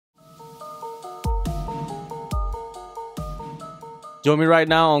Join me right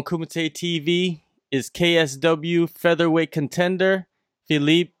now on Kumite TV is KSW featherweight contender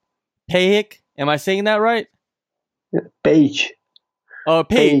Philippe Payik. Am I saying that right? Page. Oh,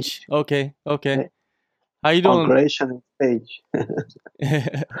 Page. Page. Okay. How you On doing? Croatian, Page.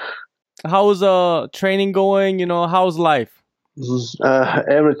 How's training going? How's life?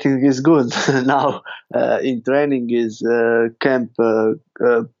 Everything is good now. In training is camp.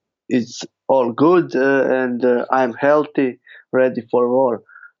 It's all good, and I'm healthy, ready for war.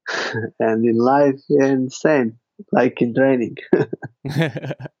 And in life, and same like in training.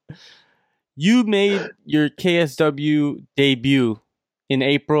 You made your KSW debut in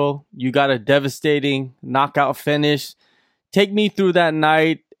April. You got a devastating knockout finish. Take me through that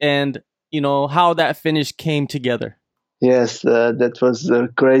night and how that finish came together. Yes, that was a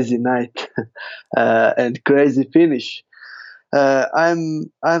crazy night and crazy finish.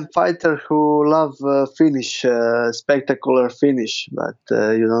 I'm fighter who love finish, spectacular finish, but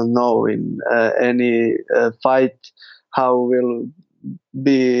you don't know in any fight how will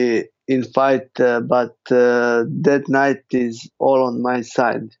be in fight. But that night is all on my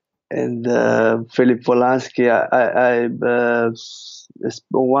side. And Filip Polanski,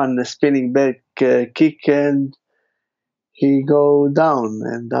 won a spinning back kick and he go down.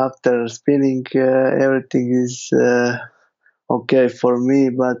 And after spinning, everything is okay for me.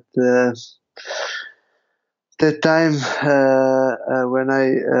 But the time when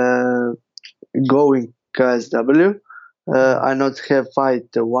I go in KSW, I not have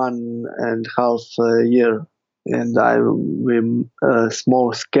fight 1.5 year, and I am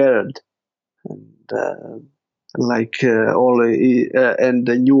small scared, and like and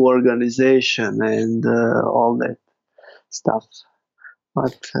the new organization and all that stuff.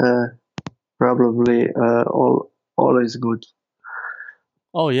 But probably all is good.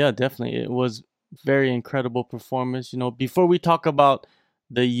 Oh yeah, definitely. It was very incredible performance. Before we talk about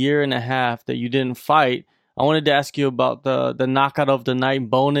the year and a half that you didn't fight, I wanted to ask you about the knockout of the night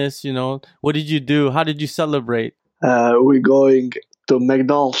bonus. What did you do? How did you celebrate? We going to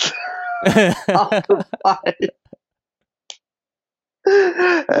McDonald's after fight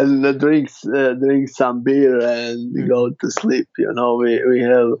and drink some beer and go to sleep. We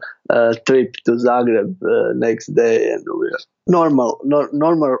have a trip to Zagreb next day, and we are normal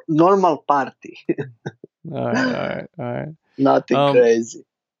party. All right. Nothing Um, crazy.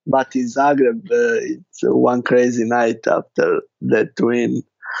 But in Zagreb, it's one crazy night after that win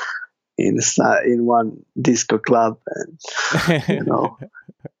in one disco club, and you know.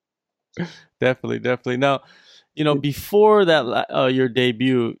 definitely. Now, before that, your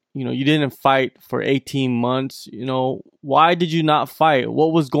debut, you didn't fight for 18 months. Why did you not fight?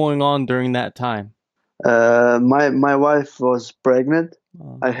 What was going on during that time? My wife was pregnant.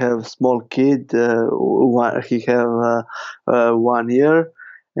 Uh, I have small kid. He have 1 year,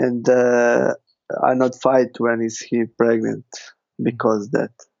 and I not fight when is he pregnant because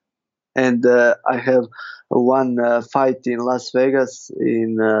that. And I have one fight in Las Vegas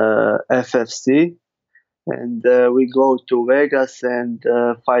in FFC, and we go to Vegas, and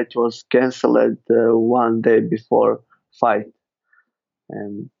fight was cancelled one day before fight,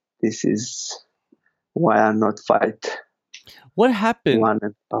 and this is why I'm not fight what happened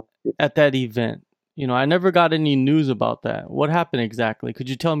 1.5 years. at that event? I never got any news about that. What happened exactly? Could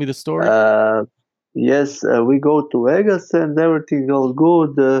you tell me the story? Yes, we go to Vegas and everything goes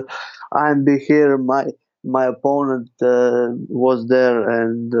good. I'm be here. My opponent was there,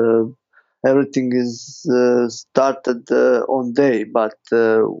 and everything is started on day. But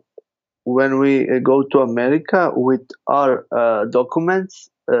when we go to America with our documents,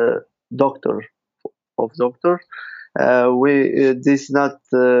 doctor doctor, we this not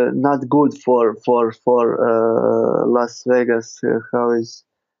good for Las Vegas. How is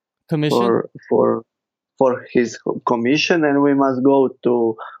Commission? for his commission, and we must go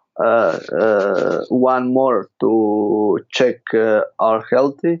to one more to check our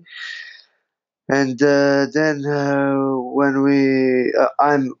healthy. And then when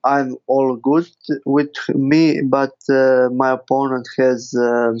I'm all good with me, but my opponent has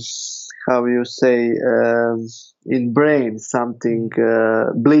how you say in brain something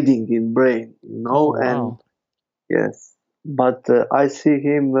bleeding in brain, Oh and wow. yes, but I see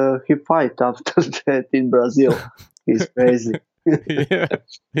him. He fight after that in Brazil. He's crazy, Yeah,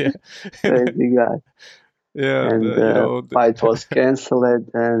 yeah, crazy guy. yeah. And fight was cancelled.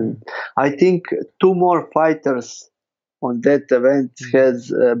 And I think two more fighters on that event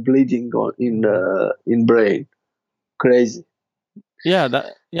has bleeding in brain. Crazy. yeah,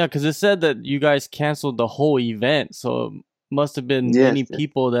 because it said that you guys canceled the whole event, so it must have been Yes, many yes.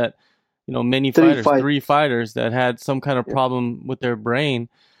 people that many Three fighters, fight. 3 fighters that had some kind of Yeah. problem with their brain.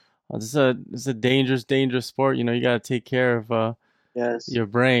 It's a dangerous, dangerous sport. You got to take care of Yes. your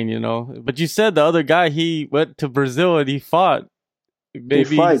brain. But you said the other guy, he went to Brazil and he fought. He Maybe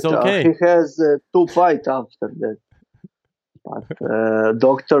he's fight. okay. He has 2 fight after that. But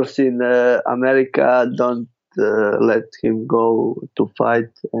doctors in America don't let him go to fight,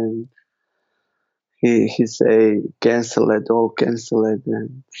 and he say cancel it, all cancel it,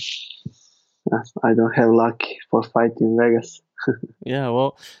 and I don't have luck for fight in Vegas. Yeah,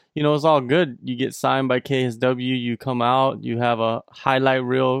 well, it's all good. You get signed by KSW, you come out, you have a highlight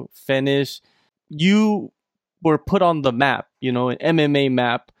reel finish. You were put on the map, an MMA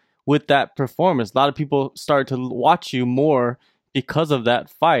map with that performance. A lot of people start to watch you more because of that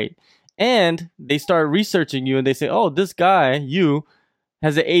fight. And they start researching you and they say, oh, this guy, you,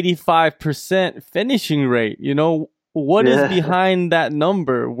 has an 85% finishing rate. What is Yeah. behind that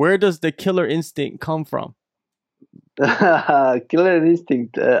number? Where does the killer instinct come from? Killer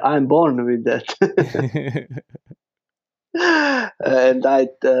instinct. I'm born with that. And I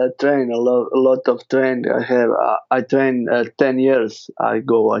train a lot of training. I train 10 years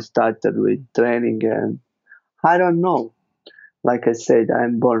ago. I started with training, and I don't know. Like I said,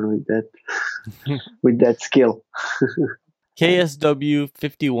 I'm born with that, with that skill. KSW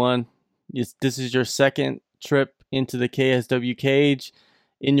 51. This is your second trip into the KSW cage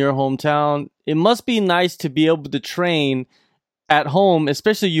in your hometown. It must be nice to be able to train at home,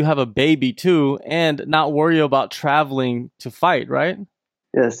 especially you have a baby too, and not worry about traveling to fight, right?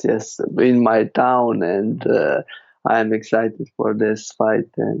 Yes, yes, in my town, and I'm excited for this fight,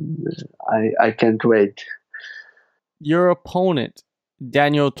 and I can't wait. Your opponent,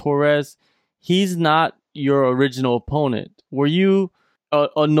 Daniel Torres, he's not your original opponent. Were you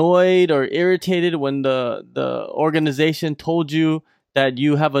annoyed or irritated when the organization told you that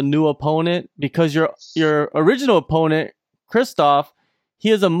you have a new opponent, because your original opponent, Christoph, he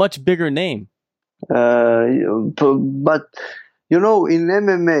has a much bigger name? But in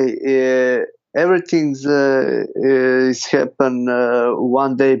MMA, everything's is happen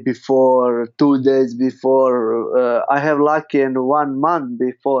 1 day before, 2 days before. I have lucky, and 1 month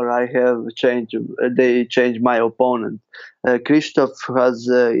before I have changed. They changed my opponent. Christoph has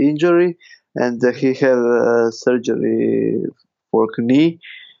injury, and he have surgery for knee,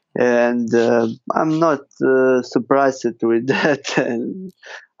 and I'm not surprised with that. And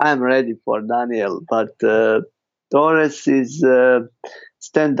I'm ready for Daniel, but Torres is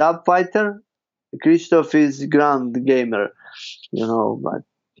stand-up fighter. Christoph is ground gamer, but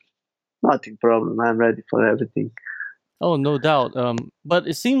nothing problem. I'm ready for everything. Oh, no doubt. But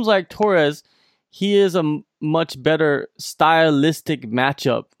it seems like Torres, he is a much better stylistic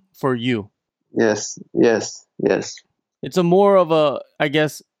matchup for you. Yes, yes, yes. It's a more of a, I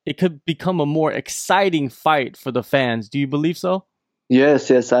guess, it could become a more exciting fight for the fans. Do you believe so? Yes,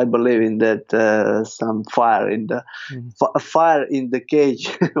 yes, I believe in that. Some fire in the Mhm. fire in the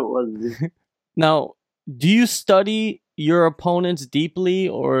cage was this. Now, do you study your opponents deeply,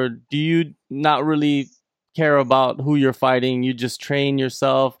 or do you not really care about who you're fighting? You just train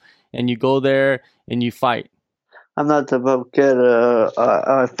yourself and you go there and you fight. I'm not about care.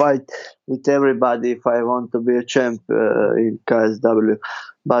 I fight with everybody if I want to be a champ in KSW.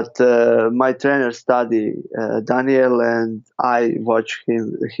 But my trainer study Daniel, and I watch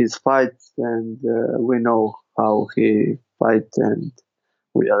his fights, and we know how he fights, and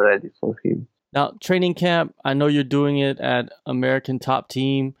we are ready for him. Now, training camp, I know you're doing it at American Top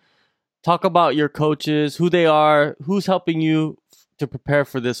Team. Talk about your coaches, who they are, who's helping you to prepare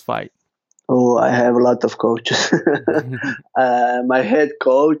for this fight. Oh, I have a lot of coaches. My head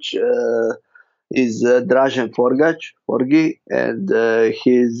coach is Dražen Forgi, and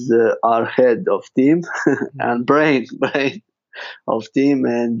he's our head of team and brain of team.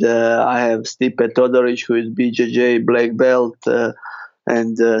 And I have Stipe Todoric, who is BJJ black belt,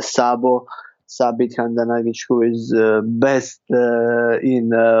 and Sabit Handanagic, who is best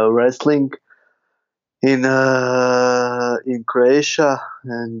in wrestling in Croatia,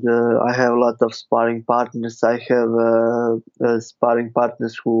 and I have a lot of sparring partners. I have sparring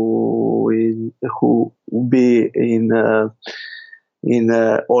partners who be in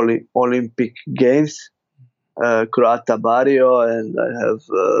Olympic Games, Croata Barrio, and I have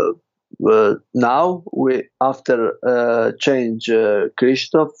now we after change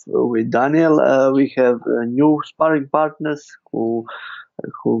Christoph with Daniel, we have new sparring partners who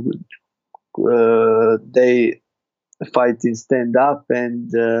they fight in stand up, and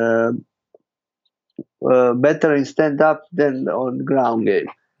better in stand up than on ground game,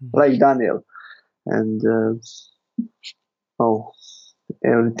 like Daniel. And oh,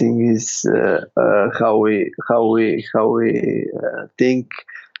 Everything is how we think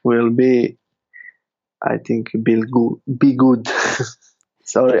will be. I think will be good.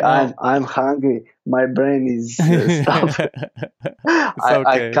 Sorry, Now, I'm hungry. My brain is stuffed. it's I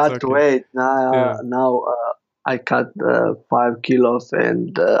okay. It's cut okay. weight now. Yeah. I cut 5 kilos,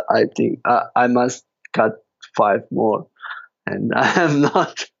 and I think I must cut five more. And I am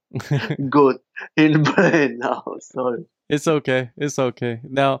not good in brain now. Sorry. It's okay. It's okay.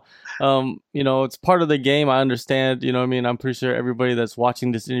 Now, it's part of the game. I understand. You know what I mean? I'm pretty sure everybody that's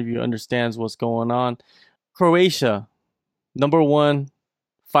watching this interview understands what's going on. Croatia, number one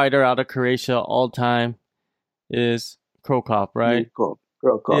fighter out of Croatia all time is Krokop, right? Mirko,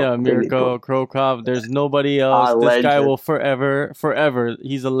 Prokop, Yeah, Filipov, Mirko Krokop. There's nobody else. our This guy legend. will forever.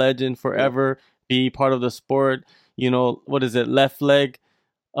 He's a legend, Yeah. forever be part of the sport. What is it? Left leg,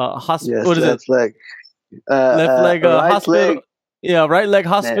 Yes, what is it? left leg. Left leg, Right hospital. leg. Yeah, right leg Ne-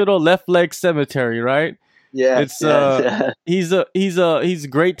 hospital, left leg cemetery, right? Yes, It's yes, yes. he's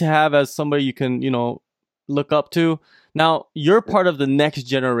great to have as somebody you can, look up to. Now, you're part of the next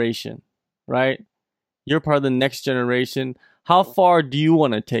generation, right? You're part of the next generation. How far do you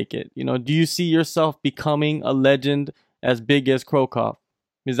want to take it? Do you see yourself becoming a legend as big as Krokov?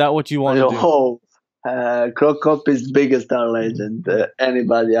 Is that what you want to do? Oh, Krokop is biggest star legend.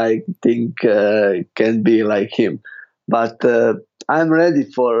 Anybody I think can be like him, but I'm ready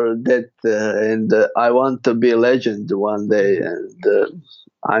for that, and I want to be a legend one day, and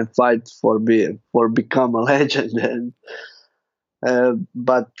I fight for become a legend. And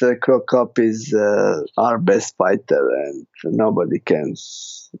but Krokop is our best fighter, and nobody can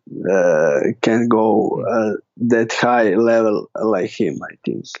go that high level like him. I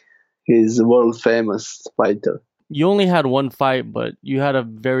think he's a world famous fighter. You only had one fight, but you had a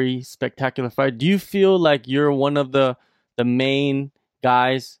very spectacular fight. Do you feel like you're one of the main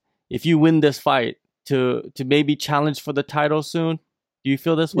guys if you win this fight to maybe challenge for the title soon? Do you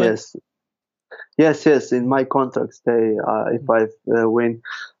feel this way? Yes, yes. In my contract, say if I win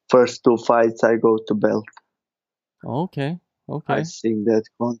first two fights, I go to belt. Okay, I okay. sing that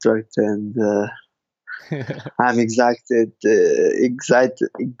contract, and I'm exacted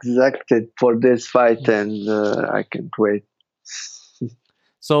for this fight, and I can't wait.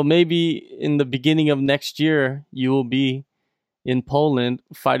 So maybe in the beginning of next year you will be in Poland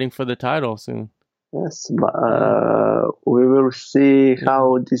fighting for the title soon. Yes, but, Yeah, we will see yeah.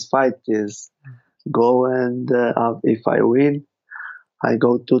 how this fight is go, and if I win, I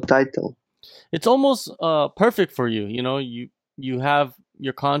go to title. It's almost perfect for you. You have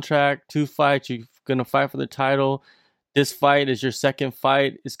your contract, two fights. You're gonna fight for the title. This fight is your second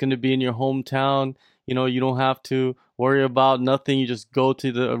fight. It's gonna be in your hometown. You don't have to worry about nothing. You just go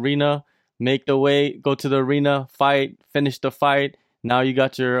to the arena, make the weight, go to the arena, fight, finish the fight. Now you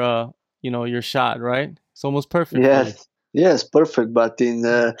got your shot, right? It's almost perfect for you. Yes, yes, perfect. But in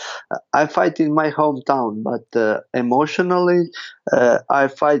I fight in my hometown, but emotionally, I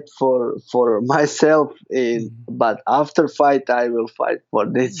fight for myself. In Mhm. but after fight, I will fight for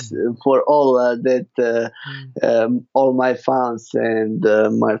this for all all my fans and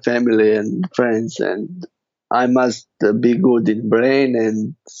my family and friends, and I must be good in brain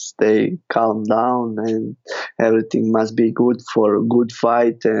and stay calm down, and everything must be good for a good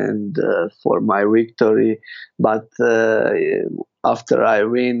fight and for my victory. But after I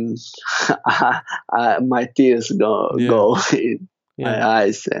win, my tears Yeah, go in yeah. my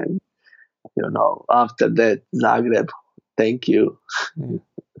eyes, and after that, Zagreb, thank you. Yeah.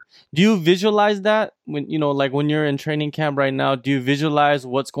 Do you visualize that when like when you're in training camp right now? Do you visualize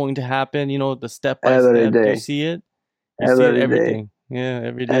what's going to happen? The step by Every step. Do you day, see it? You see it every day, everything. Yeah,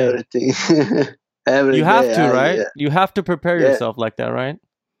 every day. everything, every You have day. to, I right? You have to prepare Yeah, yourself like that, right?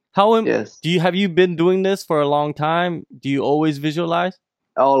 How yes. do you have you been doing this for a long time? Do you always visualize?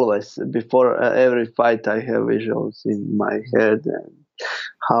 Always before every fight, I have visuals in my head and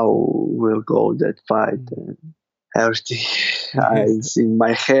how will go that fight and everything is in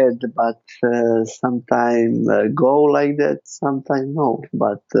my head. But sometimes go like that, sometimes no.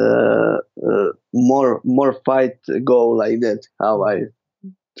 But more fight go like that. How I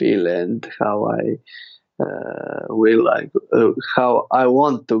feel and how I will like how I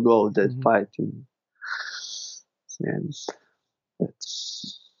want to go that Mhm. fighting. And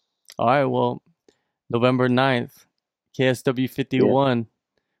that's, All right, well, November 9th, KSW yeah. 51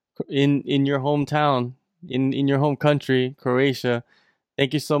 in your hometown, in your home country, Croatia.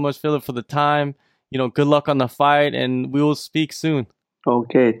 Thank you so much, Philip, for the time. Good luck on the fight, and we will speak soon.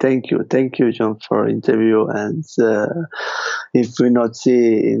 Okay, thank you, John, for interview. And if we not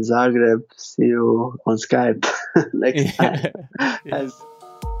see in Zagreb, see you on Skype next time. Yeah. As Yeah.